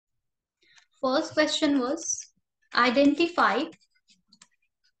First question was identify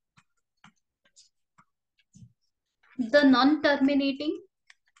the non-terminating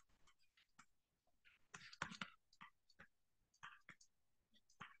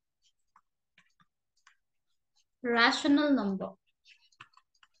rational number.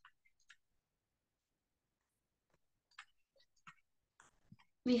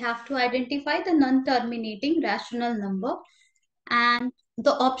 We have to identify the non-terminating rational number, and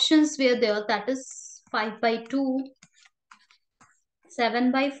the options were there, that is 5 by 2,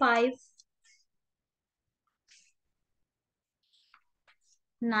 7 by 5,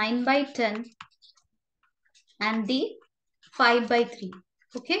 9 by 10, and the 5 by 3.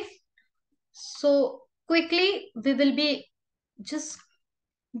 Okay. So quickly we will be just,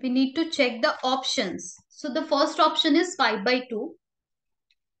 we need to check the options. So the first option is 5 by 2.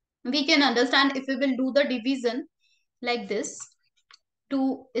 We can understand if we will do the division like this.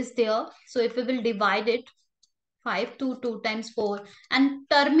 2 is there. So if we will divide it, 5, 2 times 4, and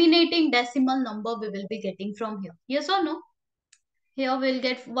terminating decimal number we will be getting from here. Yes or no? Here we'll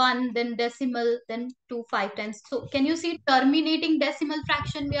get 1, then decimal, then 2, 5 times. So can you see terminating decimal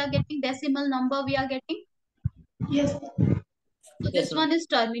fraction we are getting, decimal number we are getting? Yes. So Yes, this one is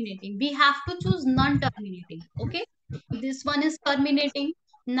terminating. We have to choose non-terminating. Okay. This one is terminating.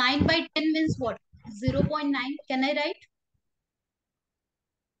 9 by 10 means what? 0.9. Can I write?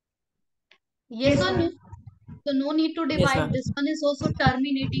 Yes, Yes, or no? ma'am. So no need to Yes, divide. ma'am. This one is also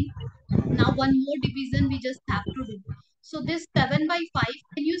terminating. Now one more division we just have to do. So this 7 by 5,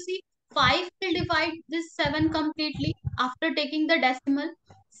 can you see? 5 will divide this 7 completely after taking the decimal.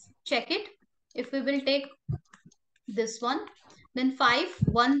 Check it. If we will take this one, then 5,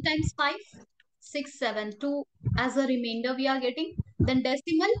 1 times 5, 6, 7, 2 as a remainder we are getting. Then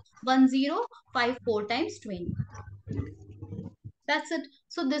decimal 1, 0, 5, 4 times 20. That's it.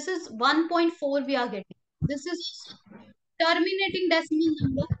 So this is 1.4 we are getting. This is terminating decimal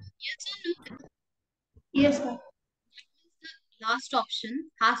number. Yes or no? Yes, ma'am. The last option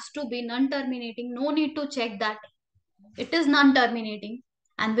has to be non-terminating. No need to check that. It is non-terminating.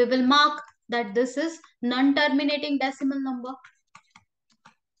 And we will mark that this is non-terminating decimal number.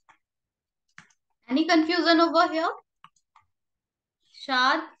 Any confusion over here?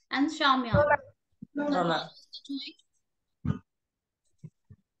 Shad and Shamya. No, No, ma'am. ma'am.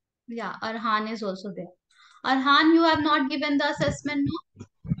 Yeah, Arhan is also there. Arhan, you have not given the assessment, no?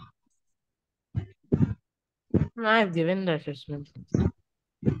 No, I've given the assessment.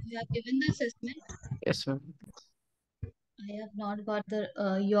 You have given the assessment. Yes, ma'am. I have not got the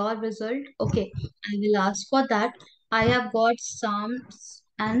your result. Okay, I will ask for that. I have got Sam's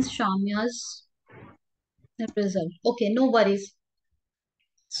and Shamya's result. Okay, no worries.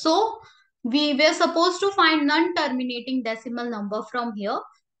 So we were supposed to find non-terminating decimal number from here,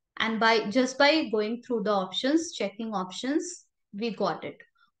 and by just by going through the options, checking options, we got it.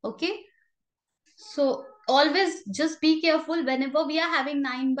 Okay. So always just be careful whenever we are having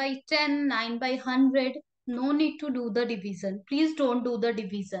 9 by 10, 9 by 100. No need to do the division. Please don't do the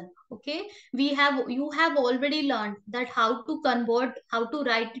division. Okay. You have already learned that how to convert, how to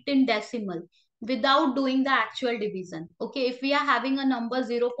write it in decimal without doing the actual division. Okay. If we are having a number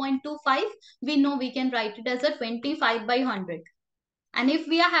 0.25, we know we can write it as a 25 by 100. And if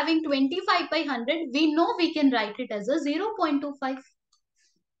we are having 25 by 100, we know we can write it as a 0.25.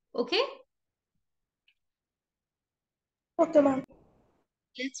 Okay. Okay, ma'am.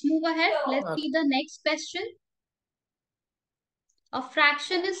 Let's move ahead. Let's Okay. see the next question. A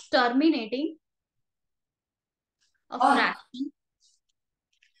fraction is terminating. A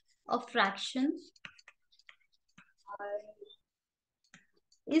fraction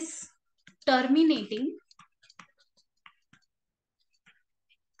is terminating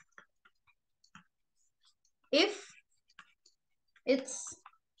if its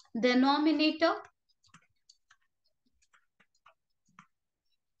denominator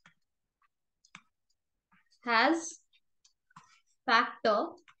has factor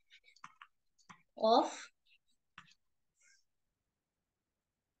of,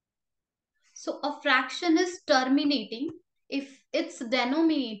 so a fraction is terminating if its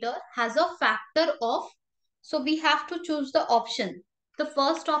denominator has a factor of, so we have to choose the option. The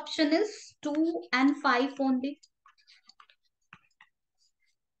first option is 2 and 5 only.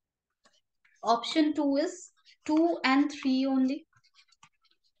 Option 2 is 2 and 3 only.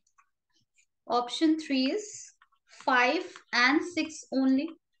 Option 3 is 5 and 6 only.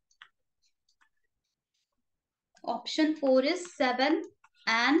 Option 4 is 7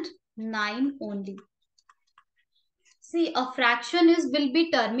 and 9 only. See, a fraction will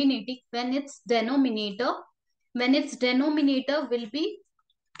be terminating when its denominator will be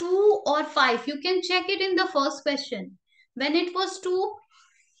 2 or 5. You can check it in the first question. When it was 2,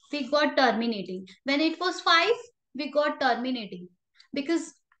 we got terminating. When it was 5, we got terminating.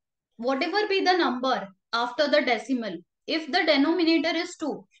 Because whatever be the number after the decimal, if the denominator is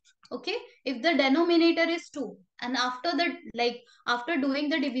 2, okay, if the denominator is 2, and after the, like, after doing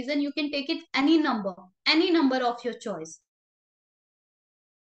the division, you can take it any number of your choice.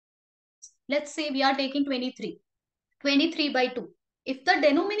 Let's say we are taking 23 by 2. If the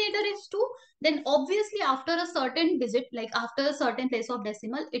denominator is 2, then obviously after a certain digit, like after a certain place of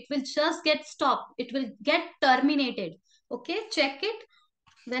decimal, it will just get stopped. It will get terminated. Okay, check it.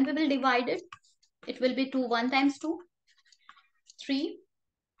 When we will divide it, it will be 2, 1 times 2, 3.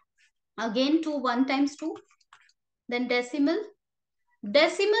 Again 2, 1 times 2. Then decimal.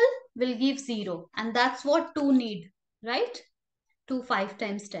 Decimal will give 0. And that's what 2 need, right? 2, 5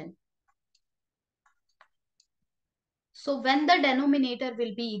 times 10. So when the denominator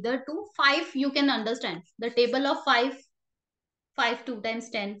will be either 2, 5, you can understand. The table of 5, 5 2 times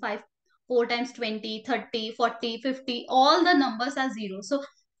 10, 5 4 times 20, 30, 40, 50, all the numbers are 0. So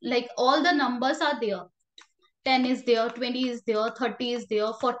like all the numbers are there. 10 is there, 20 is there, 30 is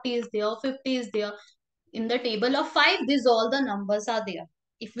there, 40 is there, 50 is there. In the table of 5, these all the numbers are there.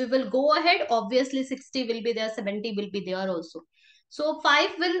 If we will go ahead, obviously 60 will be there, 70 will be there also. So 5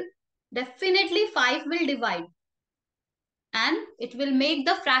 will, definitely 5 will divide and it will make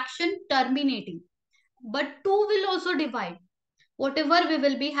the fraction terminating. But 2 will also divide. Whatever we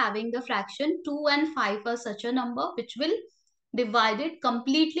will be having the fraction, 2 and 5 are such a number which will divide it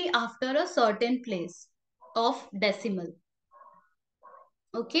completely after a certain place of decimal.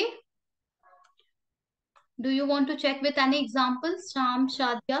 Okay. Do you want to check with any examples, Sham,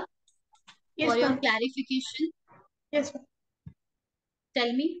 Shadia, Yes, for your ma'am. clarification? Yes, ma'am.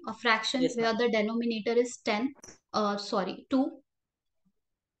 Tell me a fraction Yes, where ma'am. the denominator is 10, sorry, 2.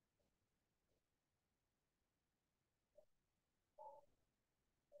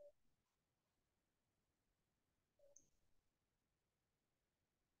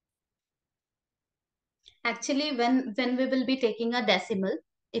 Actually, when we will be taking a decimal,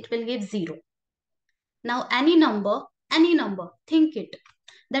 it will give 0. Now, any number, think it,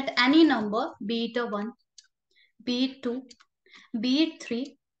 that any number, be it a 1, be it 2, be it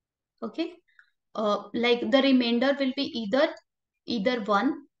 3, okay, like the remainder will be either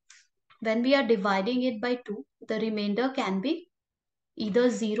 1. When we are dividing it by 2, the remainder can be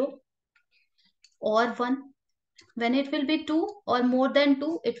either 0 or 1. When it will be 2 or more than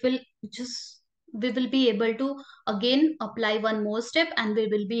 2, it will just, we will be able to again apply one more step and we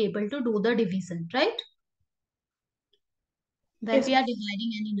will be able to do the division, right? When Yes, we are ma'am.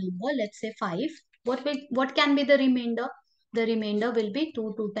 dividing any number, let's say 5, what can be the remainder? The remainder will be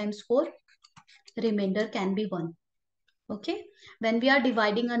 2, 2 times 4. Remainder can be 1. Okay. When we are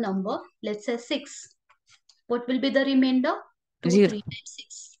dividing a number, let's say 6, what will be the remainder? 2, 3 Zero. times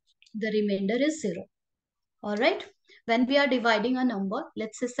 6. The remainder is 0. All right. When we are dividing a number,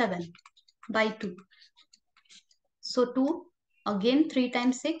 let's say 7 by 2. So 2, again 3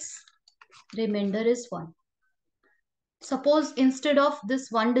 times 6, remainder is 1. Suppose instead of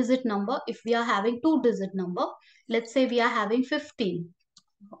this one digit number, if we are having two digit number, let's say we are having 15.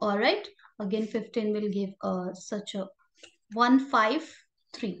 All right. Again 15 will give such a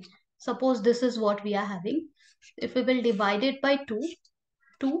 153. Suppose this is what we are having. If we will divide it by 2,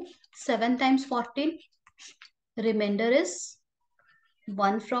 2, 7 times 14, remainder is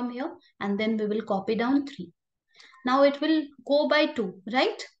 1 from here, and then we will copy down 3. Now it will go by 2,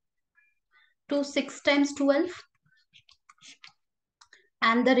 right? 2, 6 times 12,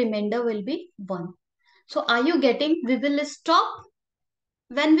 and the remainder will be 1. So are you getting? We will stop.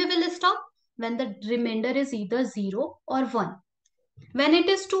 When we will stop? When the remainder is either 0 or 1. When it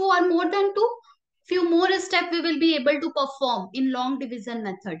is 2 or more than 2, few more steps we will be able to perform in long division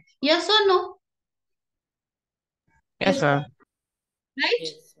method. Yes or no? Yes, Yes, ma'am. ma'am. Right?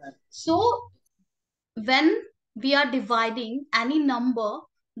 Yes, ma'am. So when we are dividing any number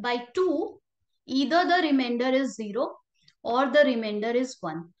by 2, either the remainder is 0 or the remainder is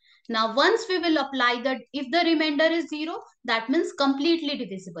 1. Now, once we will apply that, if the remainder is 0, that means completely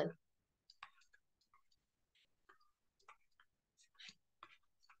divisible.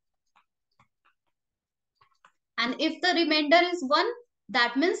 And if the remainder is 1,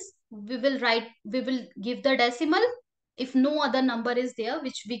 that means we will give the decimal. If no other number is there,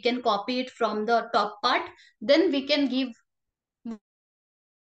 which we can copy it from the top part, then we can give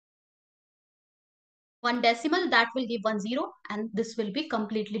one decimal, that will give 10, and this will be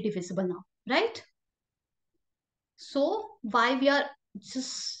completely divisible now, right? So why we are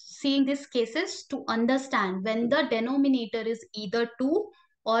just seeing these cases? To understand when the denominator is either 2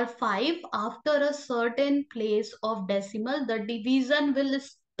 or 5 after a certain place of decimal, the division will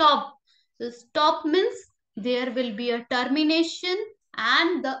stop. The stop means there will be a termination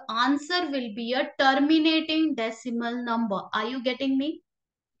and the answer will be a terminating decimal number. Are you getting me?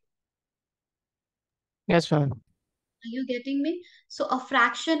 Yes, ma'am. Are you getting me? So a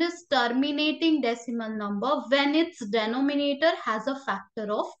fraction is terminating decimal number when its denominator has a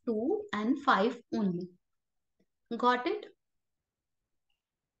factor of 2 and 5 only. Got it?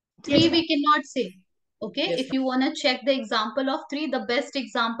 3 Yes, ma'am. we cannot say. Okay, Yes, if you want to check the example of 3, the best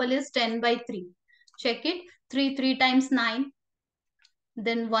example is 10 by 3. Check it. 3 times 9,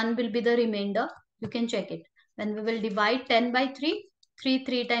 then 1 will be the remainder. You can check it. When we will divide 10 by 3,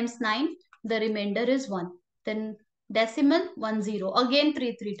 3 times 9, the remainder is 1. Then decimal 1 0. Again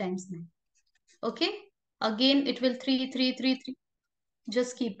 3 times 9. Okay, again it will 3.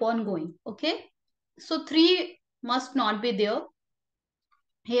 Just keep on going. Okay, so 3 must not be there.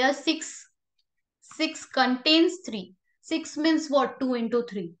 Here 6 contains 3. 6 means what? 2 into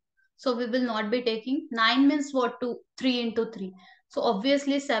 3. So we will not be taking. 9 means what? 2, 3 into 3. So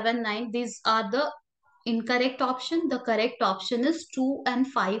obviously 7, 9. These are the incorrect option. The correct option is 2 and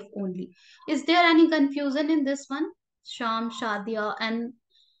 5 only. Is there any confusion in this one? Sham, Shadia and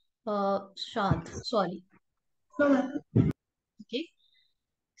Shad. Sorry. No, ma'am. Okay.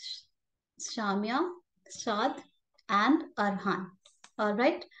 Shamya, Shad and Arhan. All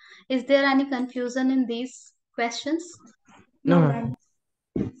right. Is there any confusion in these questions? no, No, ma'am.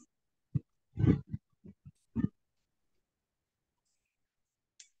 ma'am.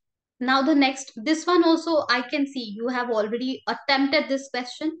 Now the next, this one also I can see you have already attempted this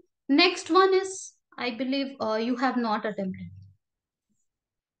question. Next one is, I believe you have not attempted.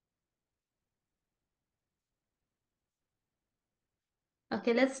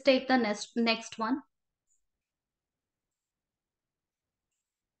 Okay, let's take the next one.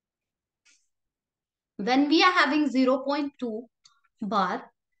 When we are having 0.2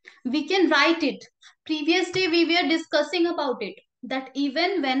 bar, we can write it. Previous day we were discussing about it, that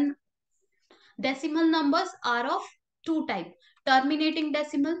even when decimal numbers are of two type, terminating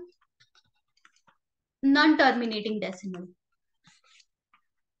decimal, non-terminating decimal.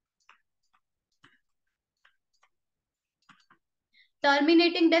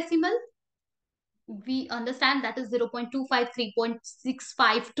 Terminating decimal, we understand that is 0.25,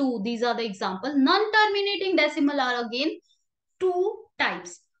 3.652. These are the example. Non-terminating decimal are again two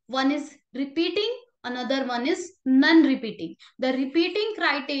types. One is repeating, another one is non-repeating. The repeating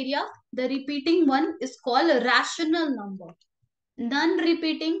criteria, the repeating one is called a rational number.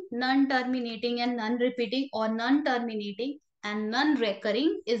 Non-repeating, non-terminating and non-repeating or non-terminating and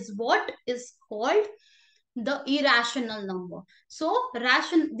non-recurring is what is called the irrational number. So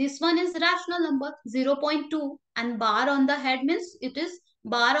this one is rational number 0.2 and bar on the head means it is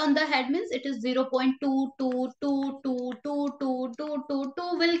bar on the head means it is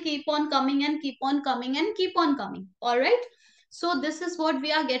 0.222222222 will keep on coming and keep on coming and keep on coming. All right. So this is what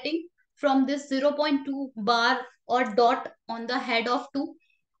we are getting from this 0.2 bar or dot on the head of 2.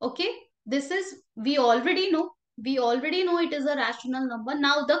 Okay. This is we already know it is a rational number.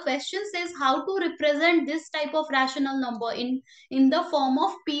 Now the question says how to represent this type of rational number in the form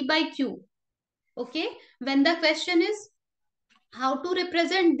of p by q. Okay, when the question is how to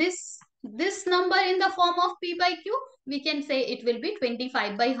represent this number in the form of p by q, we can say it will be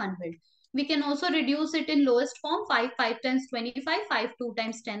 25 by 100. We can also reduce it in lowest form, 5 times 25, 5 2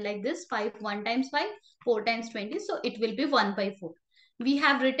 times 10, like this, 5 1 times 5, 4 times 20, so it will be 1 by 4. We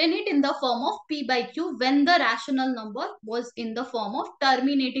have written it in the form of p by q when the rational number was in the form of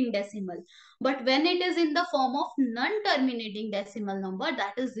terminating decimal. But when it is in the form of non-terminating decimal number,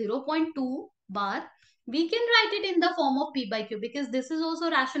 that is 0.2 bar, we can write it in the form of p by q because this is also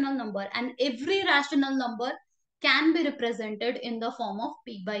rational number and every rational number can be represented in the form of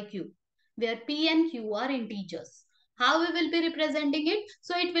p by q, where p and q are integers. How we will be representing it?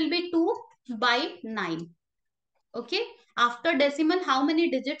 So it will be 2 by 9. Okay. After decimal, how many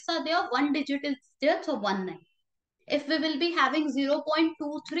digits are there? One digit is there, so 19. If we will be having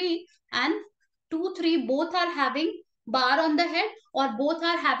 0.23 and 23 both are having bar on the head or both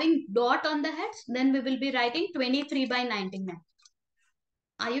are having dot on the heads, then we will be writing 23 by 99.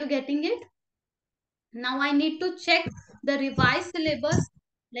 Are you getting it? Now I need to check the revised syllabus.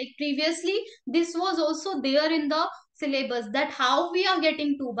 Like previously, this was also there in the syllabus, that how we are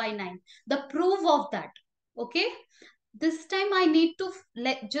getting 2 by 9. The proof of that. Okay. This time I need to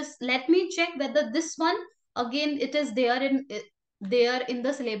let me check whether this one again it is there in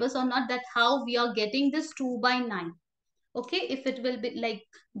the syllabus or not, that how we are getting this 2 by 9. Okay, if it will be like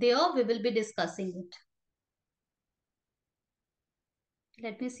there, we will be discussing it.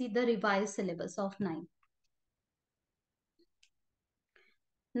 Let me see the revised syllabus of 9.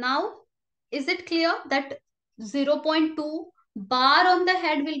 Now, is it clear that 0.2 bar on the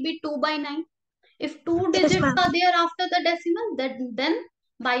head will be 2 by 9? If two Yes, digits ma'am. are there after the decimal, then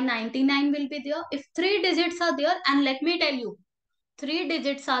by 99 will be there. If three digits are there, and let me tell you, three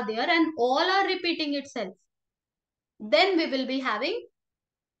digits are there and all are repeating itself, then we will be having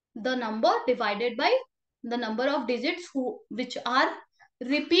the number divided by the number of digits which are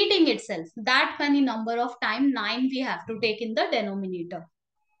repeating itself. That many number of time 9 we have to take in the denominator.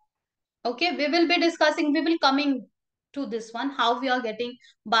 Okay, we will be discussing, we will coming to this one, how we are getting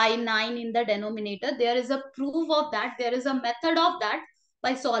by 9 in the denominator. There is a proof of that. There is a method of that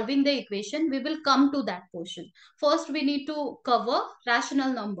by solving the equation. We will come to that portion. First, we need to cover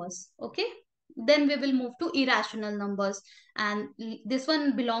rational numbers. Okay. Then we will move to irrational numbers. And this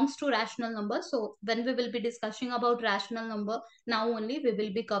one belongs to rational numbers. So when we will be discussing about rational number, now only we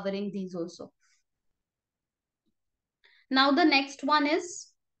will be covering these also. Now the next one is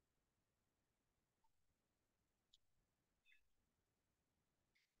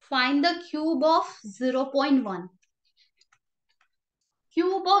find the cube of 0.1.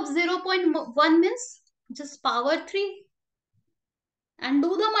 Cube of 0.1 means just power 3 and do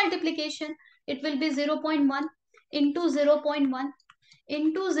the multiplication. It will be 0.1 into 0.1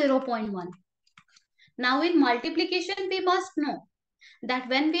 into 0.1. Now in multiplication we must know that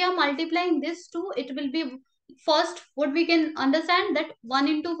when we are multiplying this two, it will be first what we can understand that 1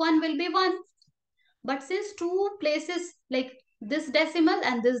 into 1 will be 1. But since two places like this decimal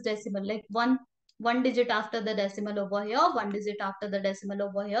and this decimal, like one digit after the decimal over here, one digit after the decimal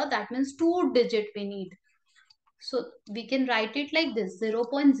over here, that means two digit we need. So we can write it like this,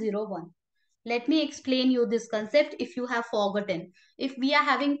 0.01. Let me explain you this concept if you have forgotten. If we are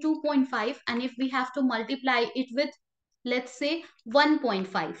having 2.5 and if we have to multiply it with, let's say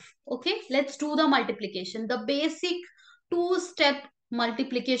 1.5. Okay, let's do the multiplication. The basic two-step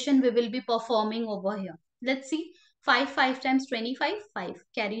multiplication we will be performing over here. Let's see. 5 times 25, 5.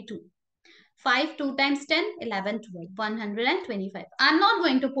 Carry 2. 5 2 times 10, 11, 12. 125. I'm not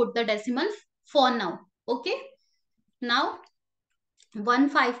going to put the decimal for now. Okay. Now 1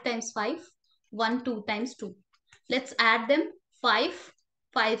 5 times 5, 1 2 times 2. Let's add them. 5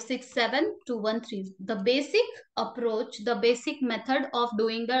 5 6 7 2 1 3. The basic approach, the basic method of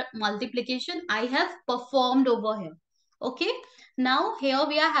doing the multiplication I have performed over here. Okay. Now here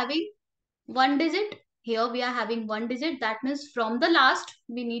we are having one digit. Here we are having one digit. That means from the last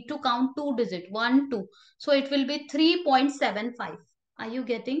we need to count two digit. 1 2. So it will be 3.75. Are you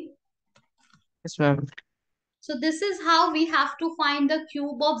getting? Yes, ma'am. So this is how we have to find the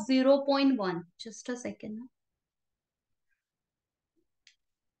cube of 0.1. Just a second.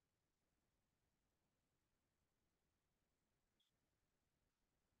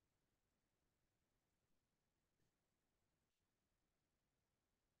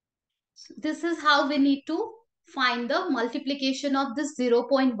 So this is how we need to find the multiplication of this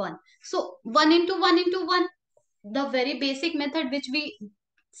 0.1. So 1 into 1 into 1. The very basic method which we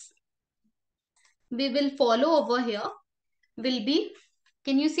will follow over here will be,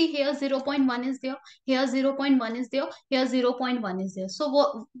 can you see here 0.1 is there, here 0.1 is there, here 0.1 is there.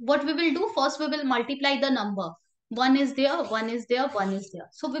 So what we will do, first we will multiply the number. 1 is there, 1 is there, 1 is there.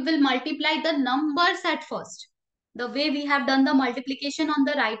 So we will multiply the numbers at first. The way we have done the multiplication on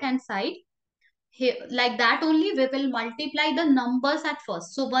the right hand side, here, like that only we will multiply the numbers at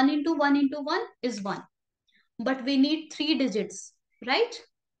first. So 1 into 1 into 1 is 1. But we need three digits, right?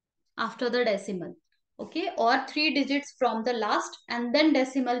 After the decimal. Okay, or three digits from the last and then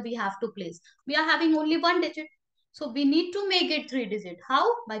decimal we have to place. We are having only one digit. So we need to make it three digit. How?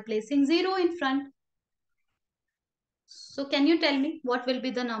 By placing 0 in front. So can you tell me what will be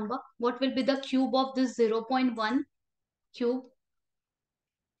the number? What will be the cube of this 0.1 cube?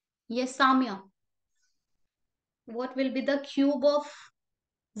 Yes, Samya. What will be the cube of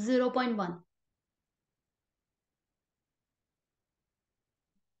 0.1?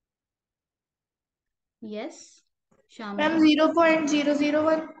 Yes, Ma'am, Shamya.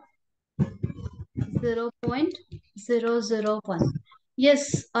 0.001. 0.001.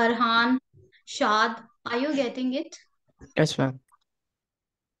 Yes, Arhan, Shad, are you getting it? Yes, ma'am.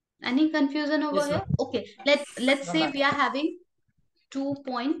 Any confusion over Yes, here? ma'am. Okay, let's No, say ma'am. we are having 2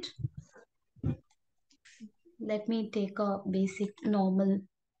 point. Let me take a basic normal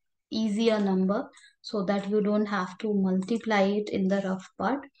easier number so that you don't have to multiply it in the rough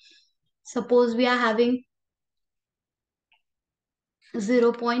part. Suppose we are having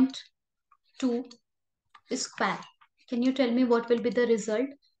 0.2 square. Can you tell me what will be the result?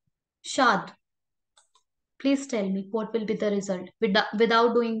 Shad. Please tell me what will be the result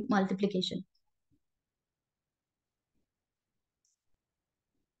without doing multiplication.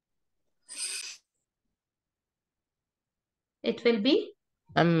 It will be,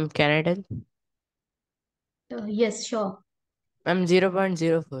 Can I tell? yes, sure.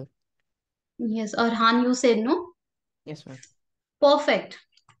 0.04. Yes, Arhan, you said no? Yes, ma'am. Perfect.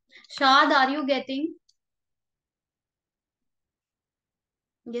 Shad, are you getting?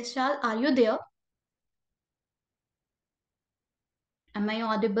 Yes, Shad, are you there? Am I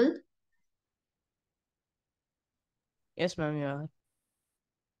audible? Yes, ma'am, you are.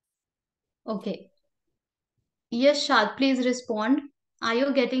 Okay. Yes, Shad, please respond. Are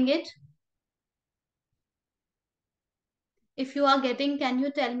you getting it? If you are getting, can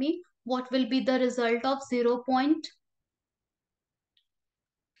you tell me what will be the result of 0.2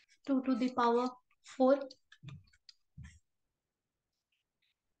 to the power 4?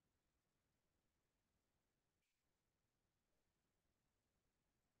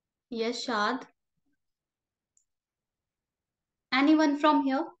 Yes, Shad. Anyone from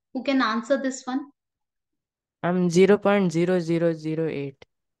here who can answer this one? 0.0008.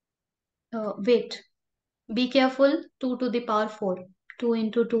 Wait. Be careful. 2 to the power 4. 2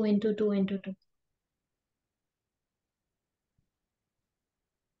 into 2 into 2 into 2.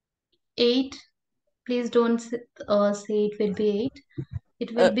 8. Please don't say it will be 8.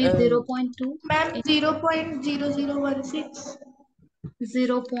 It will Uh, be uh, 0.2 Ma'am, into 0.0016.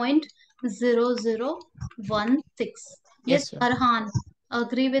 0.0016. Yes, yes, ma'am. Arhan.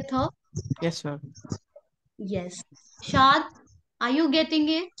 Agree with her? Yes, ma'am. Yes. Shad, are you getting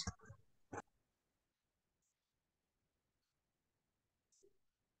it?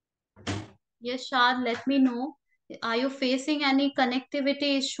 Yes, Shad, let me know. Are you facing any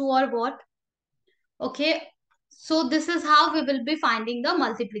connectivity issue or what? Okay, so this is how we will be finding the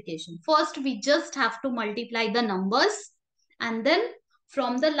multiplication. First, we just have to multiply the numbers, and then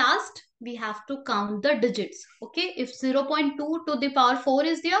from the last, we have to count the digits. Okay, if 0.2 to the power 4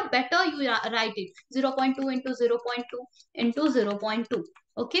 is there, better you write it 0.2 into 0.2 into 0.2.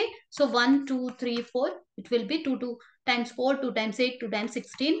 Okay, so 1, 2, 3, 4, it will be 2 times 4, 2 times 8, 2 times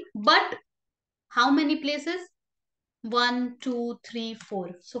 16. But how many places? 1, 2, 3, 4.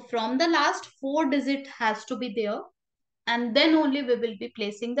 So from the last 4 digit has to be there, and then only we will be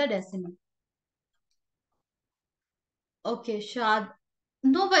placing the decimal. Okay, Shad.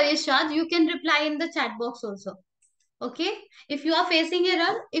 No worries, Shad. You can reply in the chat box also. Okay. If you are facing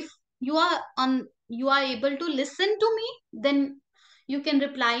error, if you are able to listen to me, then you can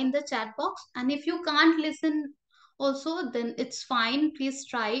reply in the chat box. And if you can't listen also, then it's fine. Please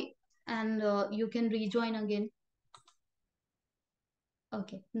try, and you can rejoin again.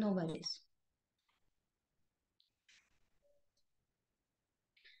 Okay, no worries.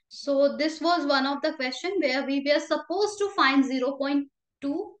 So this was one of the question where we were supposed to find 0.2,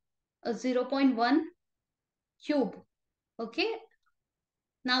 0.1 cube. Okay.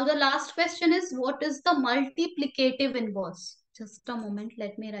 Now the last question is, what is the multiplicative inverse? Just a moment,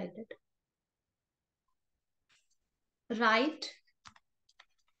 let me write it. Write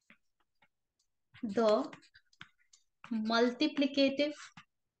the multiplicative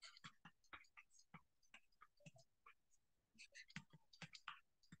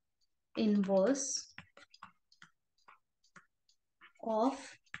inverse of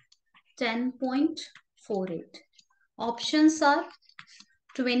 10.48. Options are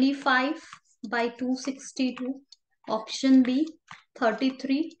 25 by 262. Option B,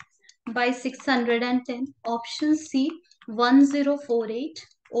 33 by 610. Option C, 1048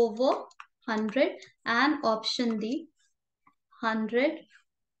 over 100. And option D, 100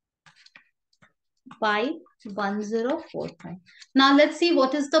 by 1045. Now let's see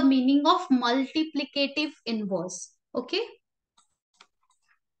what is the meaning of multiplicative inverse. Okay.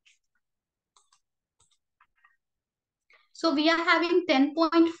 So we are having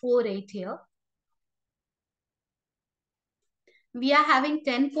 10.48 here. We are having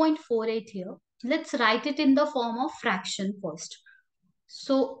 10.48 here. Let's write it in the form of fraction first.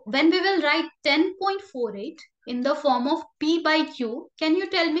 So when we will write 10.48 in the form of P by Q, can you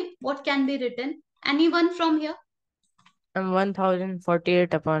tell me what can be written? Anyone from here?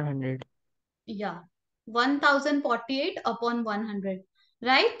 1048 upon 100. Yeah, 1048 upon 100,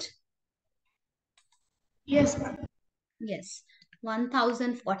 right? Yes, ma'am. Yes,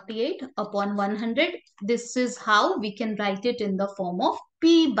 1048 upon 100. This is how we can write it in the form of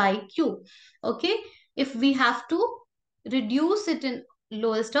P by Q. Okay, if we have to reduce it in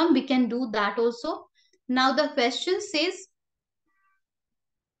lowest term, we can do that also. Now the question says,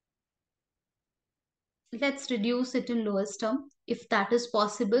 let's reduce it in lowest term if that is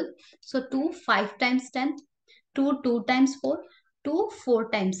possible. So 2, 5 times 10, 2, 2 times 4, 2,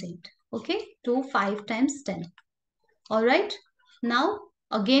 4 times 8. Okay, 2, 5 times 10. All right. Now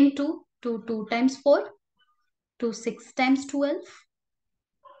again 2, 2, 2 times 4, 2, 6 times 12,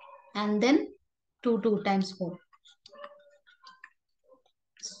 and then 2, 2 times 4.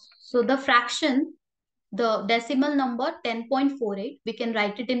 So the fraction, the decimal number 10.48, we can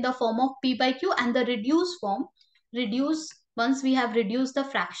write it in the form of P by Q, and the reduced form, once we have reduced the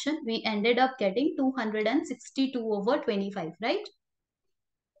fraction, we ended up getting 262/25, right?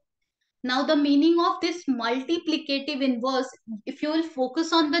 Now the meaning of this multiplicative inverse, if you will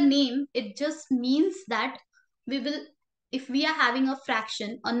focus on the name, it just means that we will, if we are having a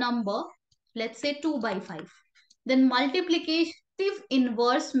fraction, a number, let's say 2 by 5, then multiplicative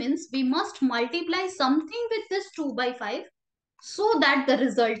inverse means we must multiply something with this 2 by 5 so that the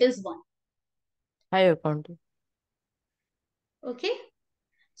result is 1. Higher counting. Okay.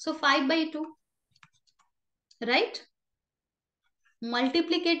 So 5 by 2, right?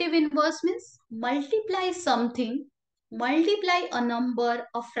 Multiplicative inverse means multiply a number,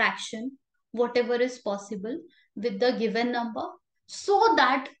 a fraction, whatever is possible with the given number so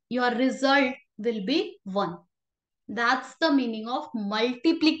that your result will be 1. That's the meaning of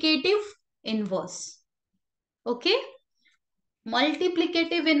multiplicative inverse. Okay.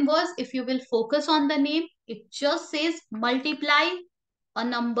 Multiplicative inverse, if you will focus on the name, it just says multiply a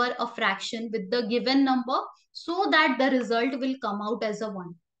number, a fraction with the given number so that the result will come out as a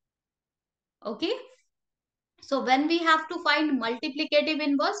 1. Okay. So when we have to find multiplicative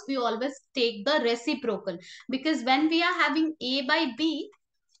inverse, we always take the reciprocal, because when we are having A by B,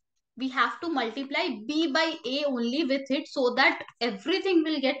 we have to multiply B by A only with it so that everything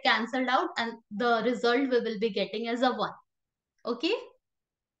will get cancelled out and the result we will be getting as a 1. Okay.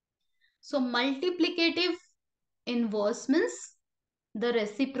 So multiplicative inverse means the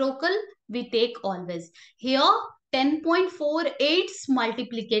reciprocal we take always. Here 10.48's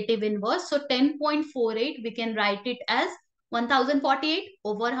multiplicative inverse. So 10.48 we can write it as 1048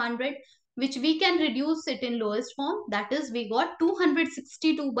 over 100, which we can reduce it in lowest form. That is, we got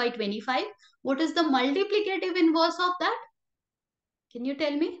 262/25. What is the multiplicative inverse of that? Can you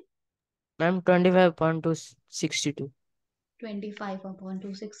tell me? Ma'am, 25/262.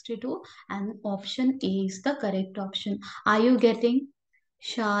 25/262, and option A is the correct option. Are you getting,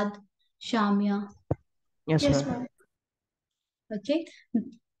 Shad, Shamya? Yes, Yes, ma'am. ma'am. Okay.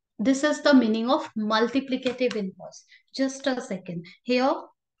 This is the meaning of multiplicative inverse. Just a second. Here,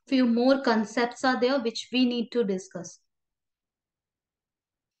 few more concepts are there which we need to discuss.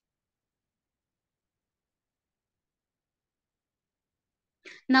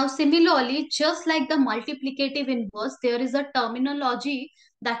 Now, similarly, just like the multiplicative inverse, there is a terminology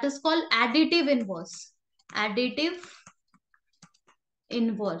that is called additive inverse. Additive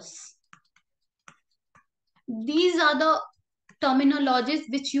inverse. These are the terminologies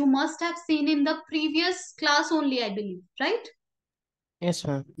which you must have seen in the previous class only, I believe, right? Yes,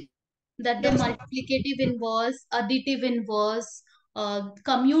 ma'am. That the Yes, ma'am. multiplicative inverse, additive inverse,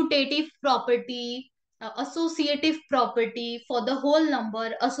 commutative property, associative property for the whole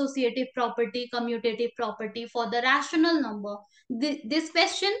number, associative property, commutative property for the rational number. This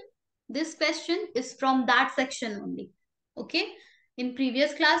question is from that section only. Okay. In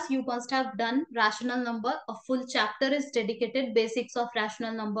previous class, you must have done rational number. A full chapter is dedicated. Basics of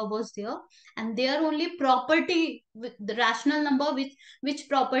rational number was there, and there only property with the rational number, which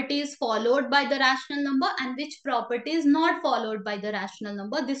property is followed by the rational number and which property is not followed by the rational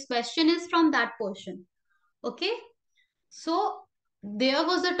number. This question is from that portion. Okay. So there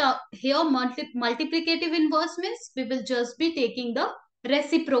was a here multiplicative inverse means we will just be taking the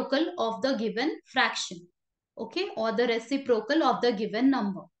reciprocal of the given fraction. Okay. Or the reciprocal of the given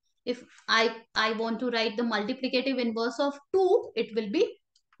number. If I want to write the multiplicative inverse of 2, it will be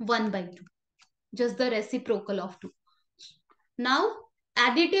 1 by 2. Just the reciprocal of 2. Now,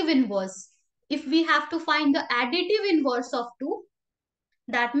 additive inverse. If we have to find the additive inverse of 2,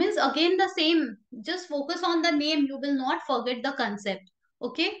 that means again the same. Just focus on the name. You will not forget the concept.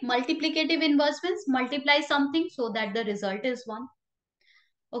 Okay. Multiplicative inverse means multiply something so that the result is 1.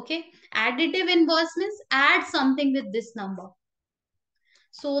 Okay. Additive inverse means add something with this number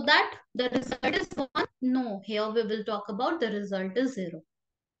so that the result is 1. No, here we will talk about the result is 0.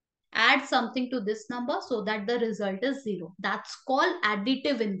 Add something to this number so that the result is 0. That's called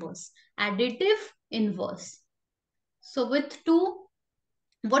additive inverse. Additive inverse. So with 2,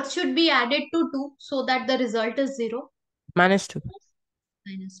 what should be added to 2 so that the result is 0? -2.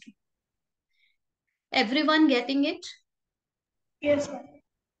 -2. Everyone getting it? Yes, ma'am.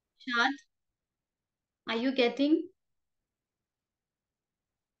 Shad, are you getting?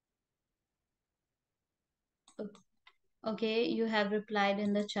 Okay, you have replied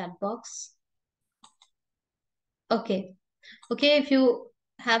in the chat box. Okay. Okay, if you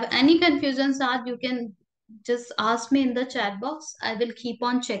have any confusions, Saad, you can just ask me in the chat box. I will keep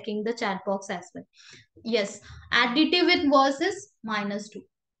on checking the chat box as well. Yes, additive inverse is -2.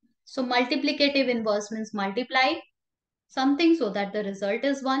 So multiplicative inverse means multiply something so that the result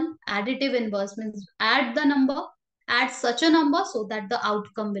is 1. Additive inverse means add the number, add such a number so that the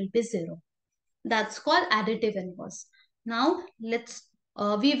outcome will be 0. That's called additive inverse. Now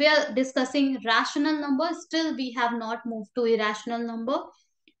we were discussing rational numbers. Still we have not moved to irrational number.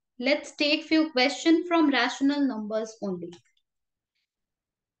 Let's take few questions from rational numbers only.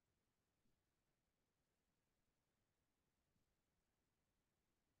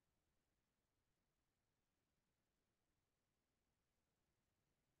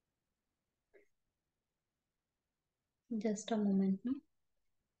 Just a moment. No?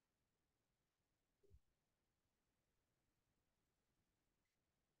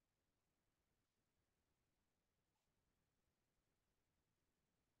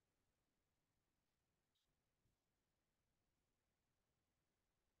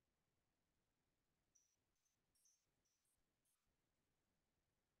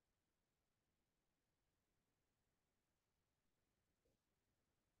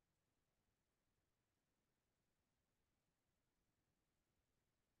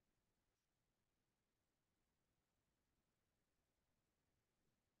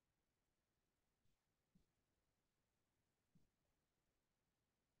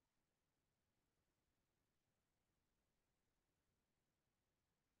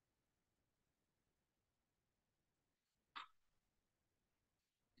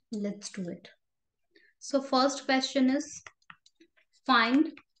 Let's do it. So first question is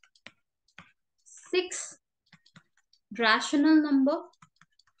find 6 rational number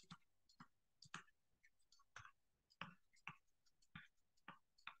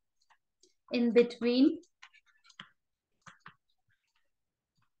in between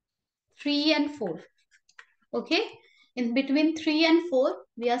 3 and 4. Okay, in between 3 and 4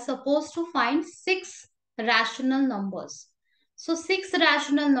 we are supposed to find 6 rational numbers. So 6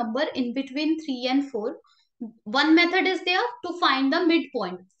 rational number in between 3 and 4. One method is there to find the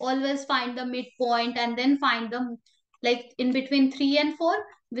midpoint. Always find the midpoint and then find the, like in between 3 and 4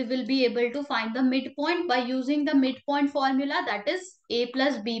 we will be able to find the midpoint by using the midpoint formula, that is a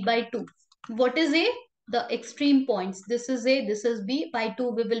plus b by 2. What is a? The extreme points. This is a, this is b. By 2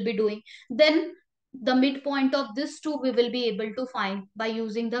 we will be doing. Then the midpoint of this 2 we will be able to find by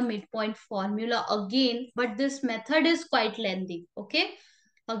using the midpoint formula again. But this method is quite lengthy. Okay.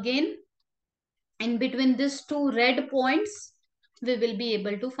 Again, in between these two red points, we will be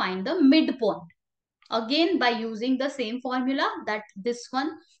able to find the midpoint. Again, by using the same formula, that this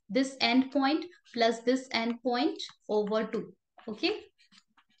one, this end point plus this end point over 2. Okay.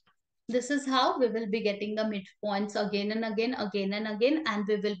 This is how we will be getting the midpoints again and again, and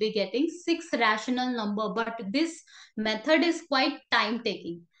we will be getting 6 rational number. But this method is quite time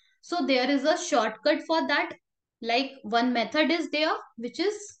taking. So there is a shortcut for that. Like one method is there, which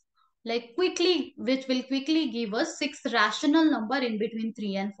is like quickly, which will quickly give us 6 rational number in between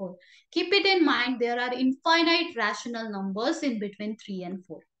 3 and 4. Keep it in mind, there are infinite rational numbers in between 3 and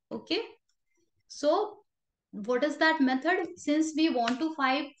 4. Okay. So what is that method? Since we want to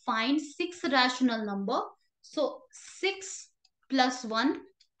find 6 rational number, so 6 plus 1,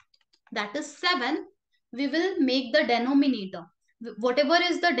 that is 7. We will make the denominator, whatever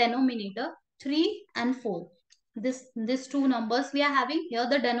is the denominator, 3 and 4. This two numbers we are having here,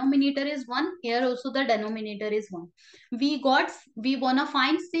 the denominator is 1, here also the denominator is 1. We wanna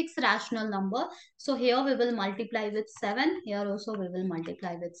find 6 rational number, so here we will multiply with 7, here also we will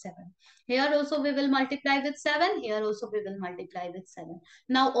multiply with 7, here also we will multiply with 7, here also we will multiply with 7.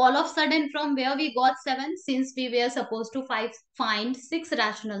 Now all of sudden, from where we got 7, since we were supposed to find 6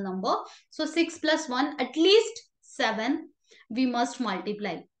 rational number, so 6 plus 1, at least 7 we must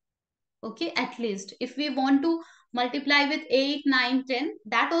multiply. Okay, at least. If we want to multiply with 8, 9, 10,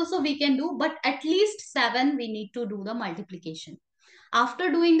 that also we can do, but at least 7 we need to do the multiplication.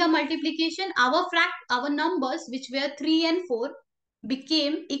 After doing the multiplication, our numbers which were 3 and 4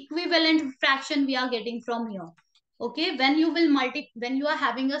 became equivalent fraction we are getting from here. Okay, when you are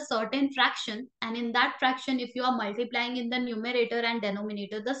having a certain fraction, and in that fraction if you are multiplying in the numerator and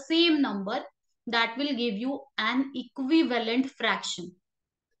denominator the same number, that will give you an equivalent fraction.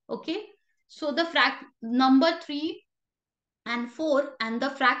 Okay, so the number 3 and 4 and the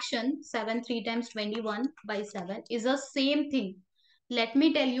fraction 7, 3 times 21 by 7 is the same thing. Let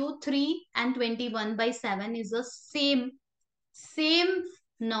me tell you, 3 and 21 by 7 is the same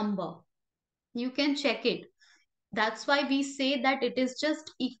number. You can check it. That's why we say that it is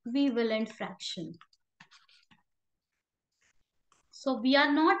just equivalent fraction. So we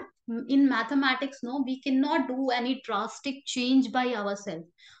are not in mathematics, no, we cannot do any drastic change by ourselves.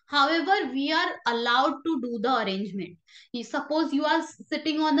 However, we are allowed to do the arrangement. Suppose you are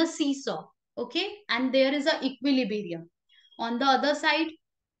sitting on a seesaw, okay, and there is a equilibrium. On the other side,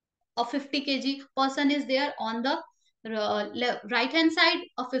 a 50 kg person is there. On the right hand side,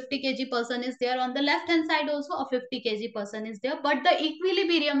 a 50 kg person is there. On the left hand side also, a 50 kg person is there. But the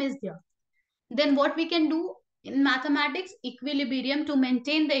equilibrium is there. Then what we can do in mathematics, equilibrium, to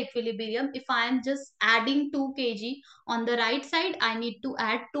maintain the equilibrium, if I am just adding 2 kg on the right side, I need to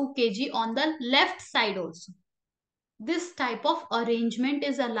add 2 kg on the left side also. This type of arrangement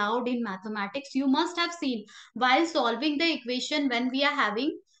is allowed in mathematics. You must have seen while solving the equation, when we are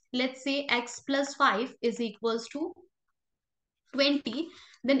having, let's say, x plus 5 is equals to 20,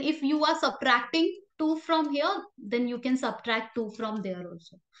 then if you are subtracting 2 from here, then you can subtract 2 from there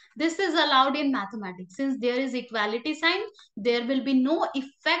also. This is allowed in mathematics. Since there is equality sign, there will be no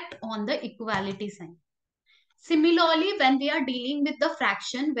effect on the equality sign. Similarly, when we are dealing with the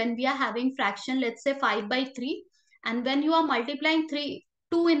fraction, when we are having fraction, let's say 5 by 3, and when you are multiplying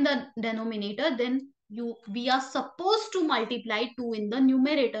 2 in the denominator, then we are supposed to multiply 2 in the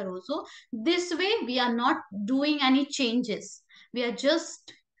numerator also. This way, we are not doing any changes. We are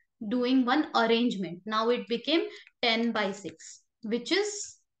just doing one arrangement. Now it became 10 by 6, which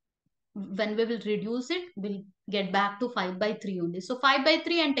is, when we will reduce it, we'll get back to 5 by 3 only. So 5 by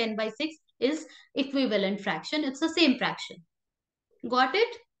 3 and 10 by 6 is equivalent fraction. It's the same fraction. Got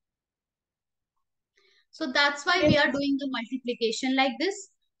it? So that's why we Yes, are ma'am. doing the multiplication like this.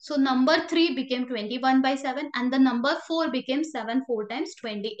 So number 3 became 21 by 7 and the number 4 became 7 4 times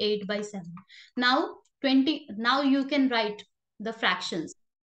 28 by 7. Now 20, now you can write the fractions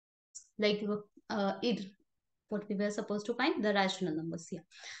like what we were supposed to find, the rational numbers here.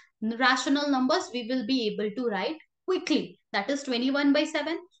 Rational numbers we will be able to write quickly. That is 21 by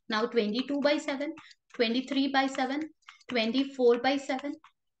 7, now 22 by 7, 23 by 7, 24 by 7,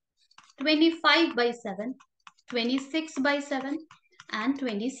 25 by 7, 26 by 7, and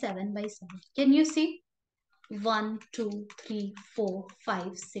 27 by 7. Can you see? 1, 2, 3, 4,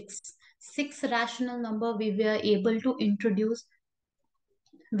 5, 6. 6 rational number we were able to introduce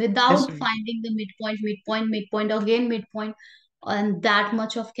Yes, without ma'am. finding the midpoint, again midpoint, and that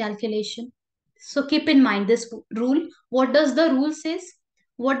much of calculation. So keep in mind this rule. What does the rule says?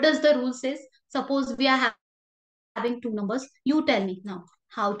 What does the rule says? Suppose we are having two numbers. You tell me now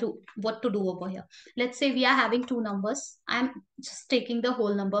what to do over here. Let's say we are having two numbers. I'm just taking the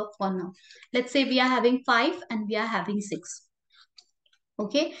whole number for now. Let's say we are having 5 and we are having 6.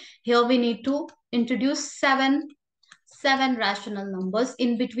 Okay, here we need to introduce seven rational numbers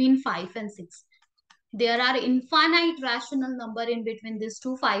in between 5 and 6. There are infinite rational number in between these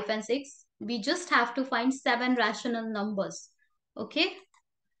two, 5 and 6. We just have to find 7 rational numbers. Okay,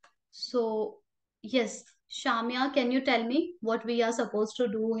 so yes, Shamya, can you tell me what we are supposed to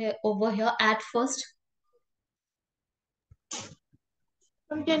do here over here at first?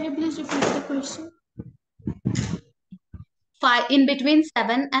 Can you please repeat the question? Five in between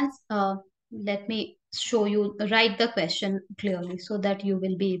 7 and let me show you, write the question clearly so that you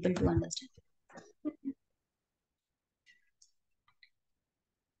will be able to understand.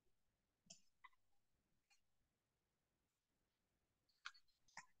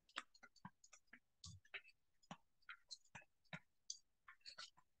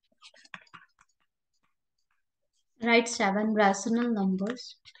 Write 7 rational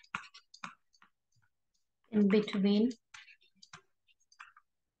numbers in between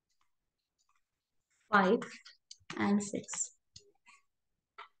 5 and 6.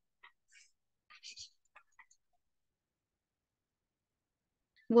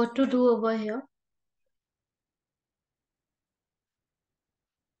 What to do over here?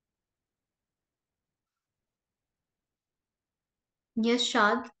 Yes,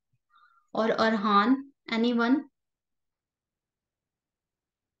 Shad or Arhan, anyone?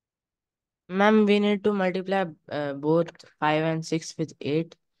 Ma'am, we need to multiply both 5 and 6 with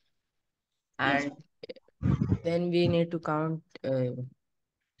 8, Yes, and then we need to count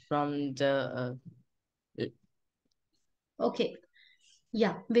from the Okay,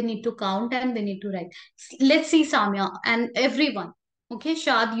 yeah, we need to count and we need to write. Let's see, Samya and everyone. Okay,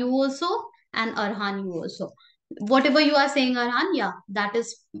 Shad, you also, and Arhan, you also. Whatever you are saying, Arhan, yeah, that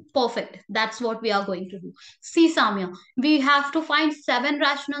is perfect. That's what we are going to do. See, Samya, we have to find 7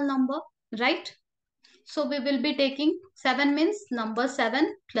 rational number, right? So we will be taking 7 means number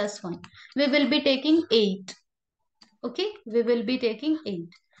 7 plus 1. We will be taking 8. Okay, we will be taking 8.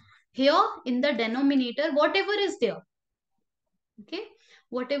 Here in the denominator, whatever is there, okay,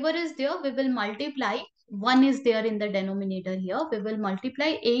 whatever is there, we will multiply. 1 is there in the denominator here. We will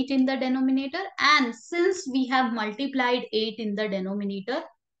multiply 8 in the denominator. And since we have multiplied 8 in the denominator,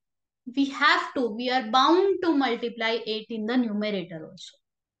 we are bound to multiply 8 in the numerator also.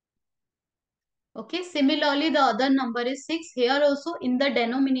 Okay, similarly, the other number is 6. Here also in the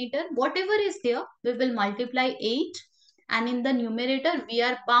denominator, whatever is there, we will multiply 8. And in the numerator, we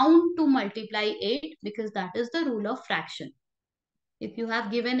are bound to multiply 8 because that is the rule of fraction. If you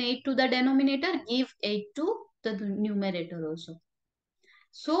have given 8 to the denominator, give 8 to the numerator also.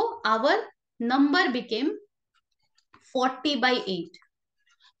 So our number became 40 by 8.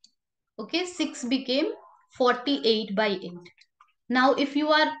 Okay, 6 became 48 by 8. Now, if you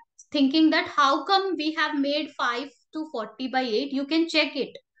are thinking that how come we have made 5 to 40 by 8, you can check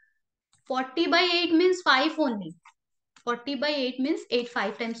it. 40 by 8 means 5 only. 40 by 8 means 8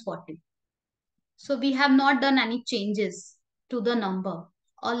 5 times 40. So we have not done any changes to the number.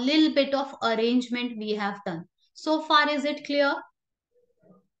 A little bit of arrangement we have done. So far, is it clear?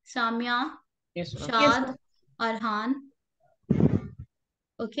 Samya, Yes, ma'am. Yes, Shad, ma'am. Arhan.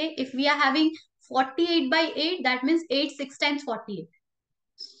 Okay, if we are having 48 by 8, that means 8 6 times 48.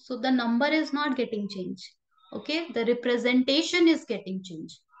 So the number is not getting changed. Okay, the representation is getting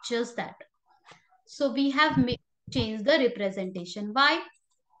changed. Just that. So we have changed the representation. Why?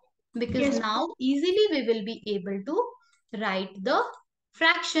 Because Yes, ma'am. now easily we will be able to write the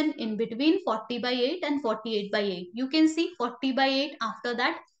fraction in between 40 by 8 and 48 by 8. You can see 40 by 8, after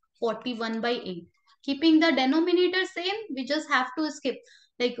that 41 by 8. Keeping the denominator same, we just have to skip,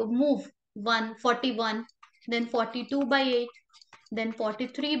 like move 41, then 42 by 8, then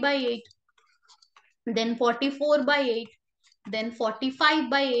 43 by 8, then 44 by 8, then 45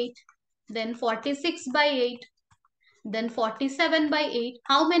 by 8, then 46 by 8, then 47 by 8.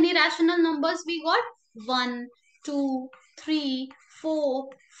 How many rational numbers we got? 1, 2, 3, 4,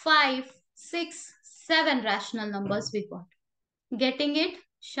 5, 6, 7 rational numbers we got. Getting it?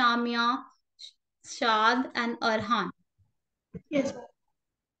 Shamya, Shad and Arhan. Yes, ma'am.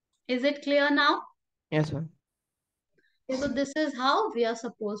 Is it clear now? Yes, ma'am. Yes, So ma'am. this is how we are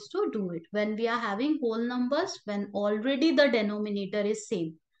supposed to do it. When we are having whole numbers, when already the denominator is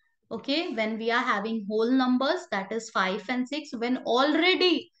same. Okay, when we are having whole numbers, that is 5 and 6, when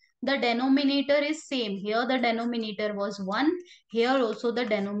already the denominator is same. Here the denominator was 1. Here also the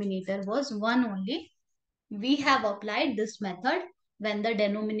denominator was 1 only. We have applied this method when the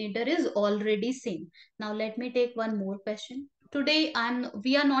denominator is already same. Now let me take one more question. Today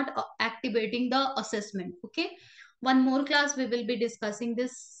we are not activating the assessment. Okay, one more class we will be discussing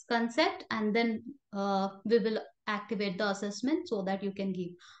this concept, and then we will activate the assessment so that you can give.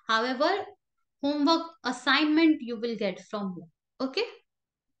 However, homework assignment you will get from home. Okay.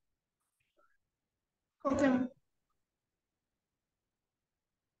 Okay, ma'am.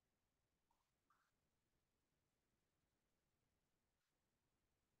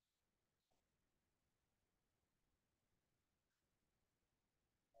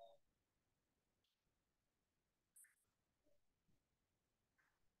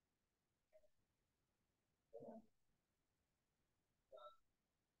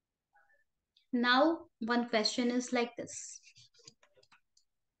 Now one question is like this: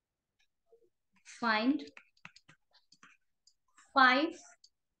 find 5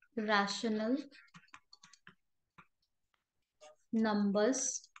 rational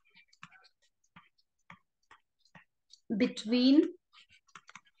numbers between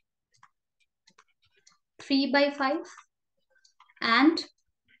 3 by 5 and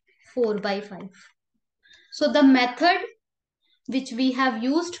 4 by 5. So the method which we have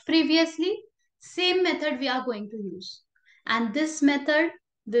used previously, same method we are going to use. And this method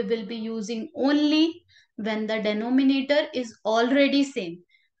we will be using only when the denominator is already same.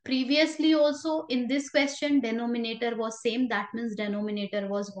 Previously also in this question, denominator was same. That means denominator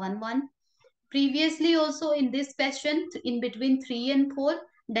was 1, 1. Previously also in this question, in between 3 and 4,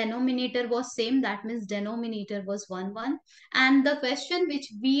 denominator was same. That means denominator was 1, 1. And the question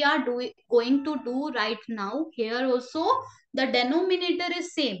which we are going to do right now, here also, the denominator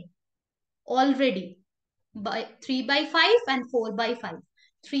is same already. By 3 by 5 and 4 by 5.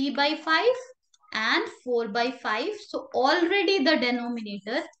 3 by 5 and 4 by 5. So already the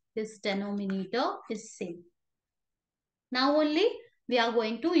denominator is same. Now only we are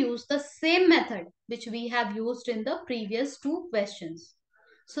going to use the same method which we have used in the previous two questions.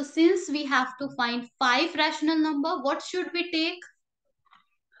 So since we have to find 5 rational number, what should we take?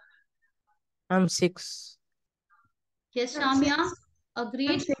 I'm 6. Yes, I'm Shamya, 6. I'm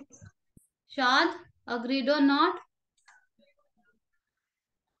agreed? 6. Shad, agreed or not?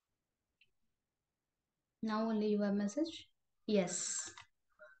 Now only you have message. Yes.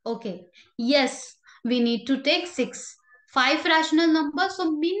 Okay. Yes, we need to take 6. 5 rational numbers.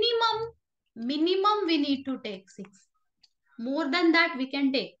 So minimum we need to take 6. More than that we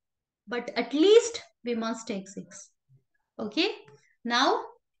can take. But at least we must take 6. Okay. Now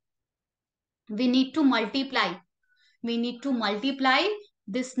we need to multiply. We need to multiply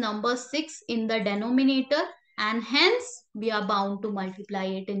this number 6 in the denominator, and hence we are bound to multiply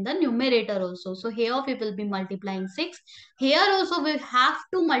it in the numerator also. So here we will be multiplying 6. Here also we have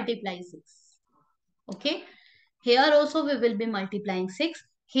to multiply 6. Okay. Here also we will be multiplying 6.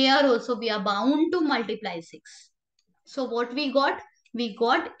 Here also we are bound to multiply 6. So what we got? We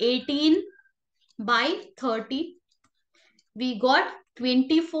got 18 by 30. We got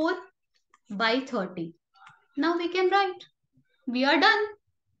 24 by 30. Now we can write. We are done.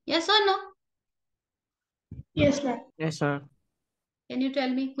 Yes or no? Yes, ma'am. Yes, ma'am. Can you tell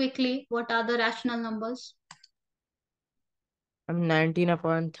me quickly what are the rational numbers? I'm 19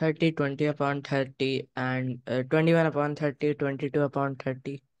 upon 30, 20 upon 30, and 21 upon 30, 22 upon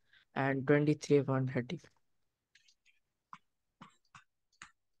 30, and 23 upon 30.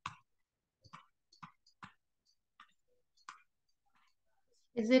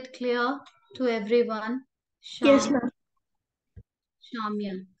 Is it clear to everyone? Yes, ma'am.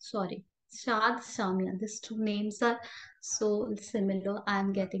 Shamya, sorry. Shad, Shamya. These two names are so similar.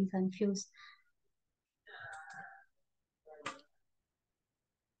 I'm getting confused.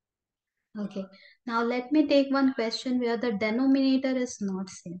 Okay. Now let me take one question where the denominator is not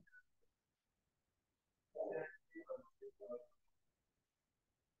same.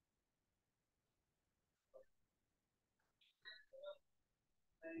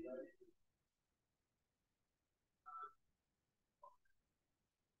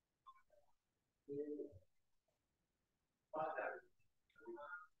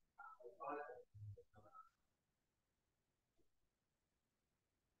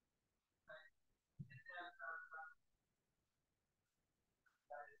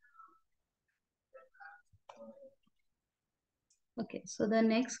 Okay. So the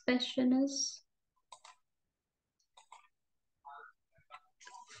next question is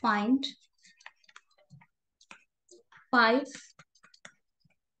find 5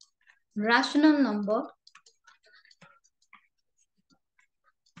 rational number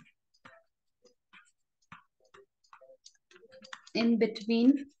in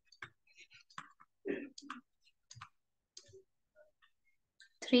between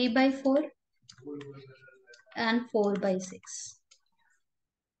 3 by 4 and 4 by 6.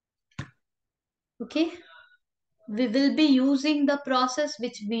 Okay. We will be using the process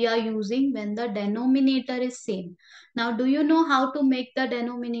which we are using when the denominator is same. Now, do you know how to make the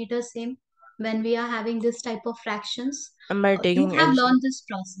denominator same when we are having this type of fractions? And by You taking have LCM. learned this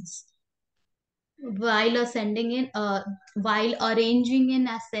process while while arranging in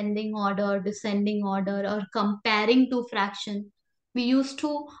ascending order, descending order, or comparing two fraction. We used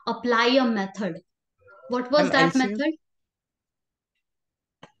to apply a method. What was Ma'am, that LCM, method?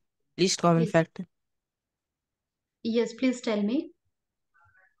 least common Yes, factor. yes, please tell me.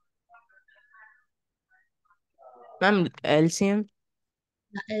 Ma'am, LCM.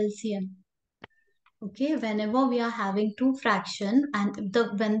 The LCM. Okay, whenever we are having two fraction and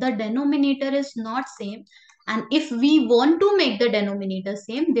when the denominator is not same, and if we want to make the denominator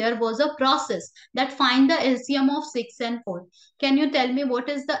same, there was a process that find the LCM of 6 and 4. Can you tell me what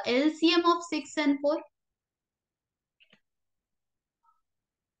is the LCM of 6 and 4?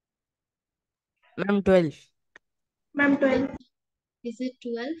 Ma'am, 12. Ma'am, Is 12. is it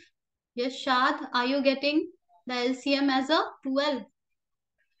 12? Yes, Shad, are you getting the LCM as a 12?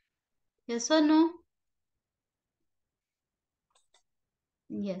 Yes or no?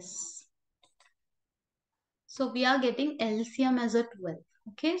 Yes. So we are getting LCM as a 12.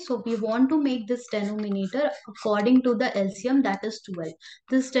 Okay, so we want to make this denominator according to the LCM, that is 12.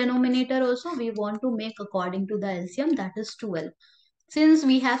 This denominator also we want to make according to the LCM, that is 12. Since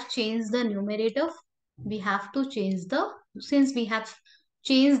we have changed the numerator, we have to change the, since we have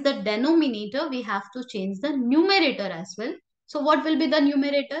changed the denominator, we have to change the numerator as well. So what will be the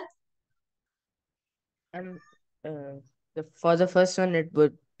numerator? And for the first one, it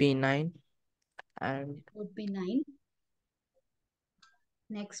would be 9. And Would be 9.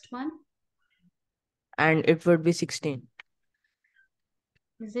 Next one, it would be 16.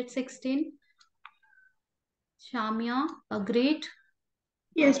 is it 16? Shamya, agreed?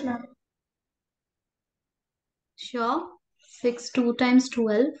 Yes, ma'am. Sure. 6 2 times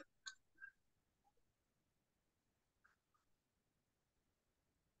 12.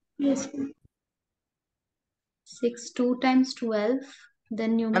 Yes, ma'am. 6 2 times 12. The It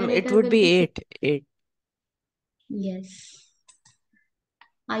numerator would will be be 6. 8. 8. Yes.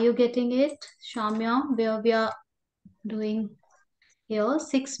 Are you getting it, Shamya? Where we are doing here,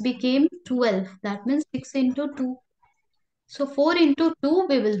 6 became 12. That means 6 into 2. So 4 into 2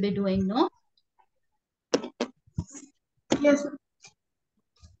 we will be doing, no? Yes, ma'am.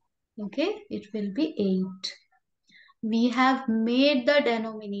 Okay, it will be 8. We have made the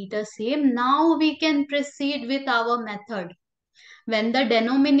denominator same. Now we can proceed with our method. When the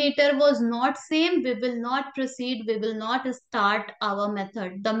denominator was not same, we will not proceed, we will not start our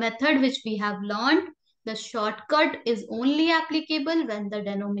method. The method which we have learned, the shortcut is only applicable when the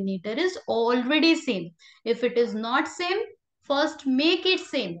denominator is already same. If it is not same, first make it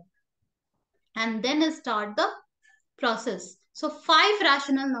same and then start the process. So 5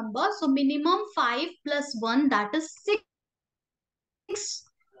 rational numbers. So minimum 5 plus 1, that is 6.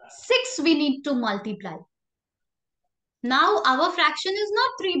 6 we need to multiply. Now our fraction is not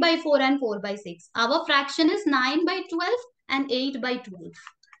 3 by 4 and 4 by 6. Our fraction is 9 by 12 and 8 by 12.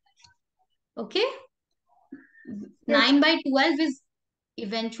 Okay? Yes, 9 by 12 is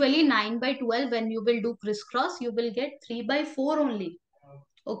eventually 9 by 12. When you will do crisscross, you will get 3 by 4 only.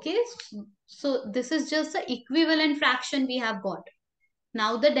 Okay? So this is just the equivalent fraction we have got.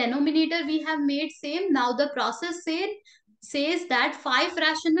 Now the denominator we have made same. Now the process says that 5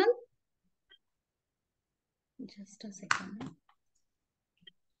 rational. Just a second.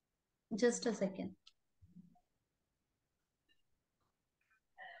 Just a second.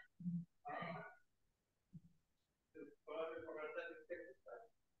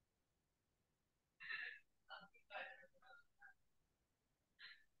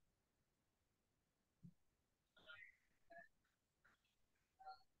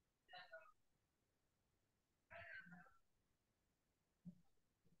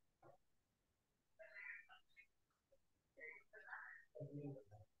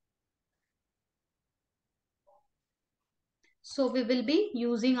 So we will be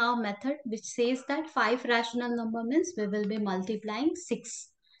using our method which says that 5 rational number means we will be multiplying 6.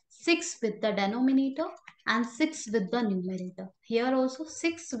 6 with the denominator and 6 with the numerator. Here also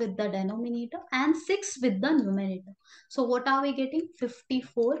 6 with the denominator and 6 with the numerator. So what are we getting?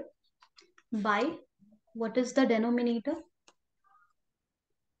 54 by, what is the denominator?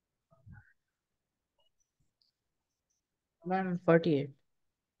 Ma'am, 48.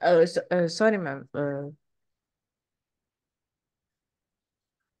 Sorry, ma'am.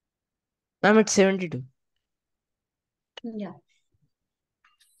 Ma'am, it's 72. Yeah.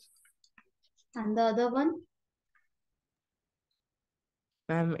 And the other one?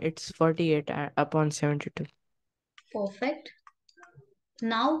 Ma'am, it's 48 upon 72. Perfect.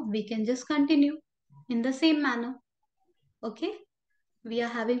 Now we can just continue in the same manner. Okay. We are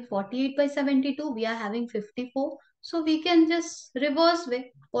having 48 by 72. We are having 54. So we can just reverse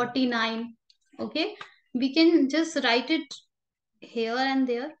way 49. Okay. We can just write it here and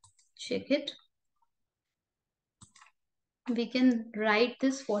there. Check it. We can write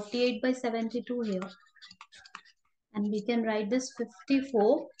this 48 by 72 here. And we can write this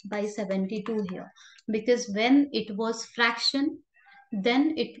 54 by 72 here. Because when it was fraction,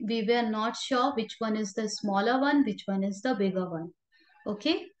 then we were not sure which one is the smaller one, which one is the bigger one.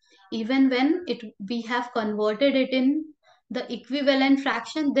 Okay, even when we have converted it in the equivalent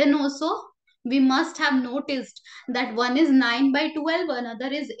fraction, then also we must have noticed that one is 9 by 12, another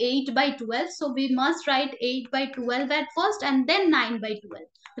is 8 by 12. So we must write 8 by 12 at first and then 9 by 12,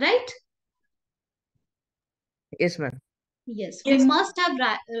 right? Yes, ma'am. Yes, we yes, must have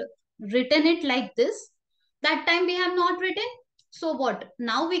written it like this. That time we have not written. So what?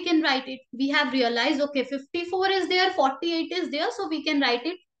 Now we can write it. We have realized, okay, 54 is there, 48 is there. So we can write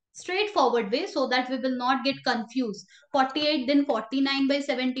it straightforward way so that we will not get confused. 48, then 49 by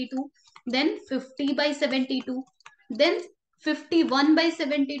 72, then 50 by 72, then 51 by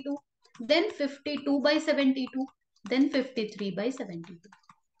 72, then 52 by 72, then 53 by 72.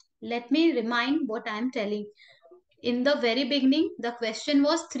 Let me remind what I am telling. In the very beginning, the question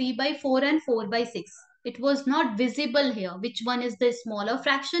was 3 by 4 and 4 by 6. It was not visible here which one is the smaller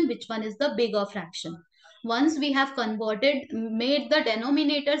fraction, which one is the bigger fraction. Once we have converted, made the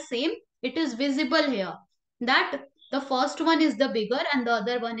denominator same, it is visible here that the first one is the bigger and the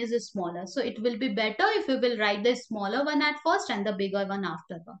other one is smaller. So it will be better if we will write the smaller one at first and the bigger one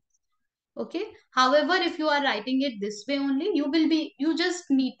after that. Okay, however, if you are writing it this way only, you just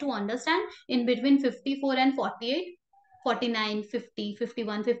need to understand in between 54 and 48, 49, 50,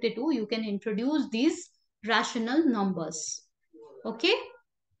 51, 52, you can introduce these rational numbers. Okay,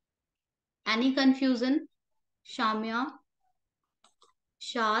 any confusion? Shamya,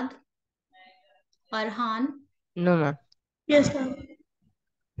 Shad, Arhan? No, ma'am. yes, ma'am.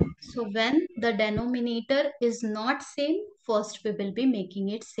 So when the denominator is not same, first we will be making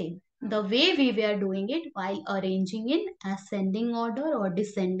it same. The way we were doing it while arranging in ascending order or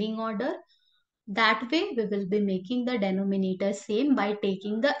descending order, that way we will be making the denominator same by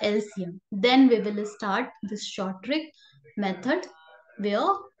taking the LCM. Then we will start this short trick method where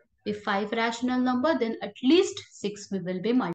if 5 rational number, then at least 6 we will be multiplying.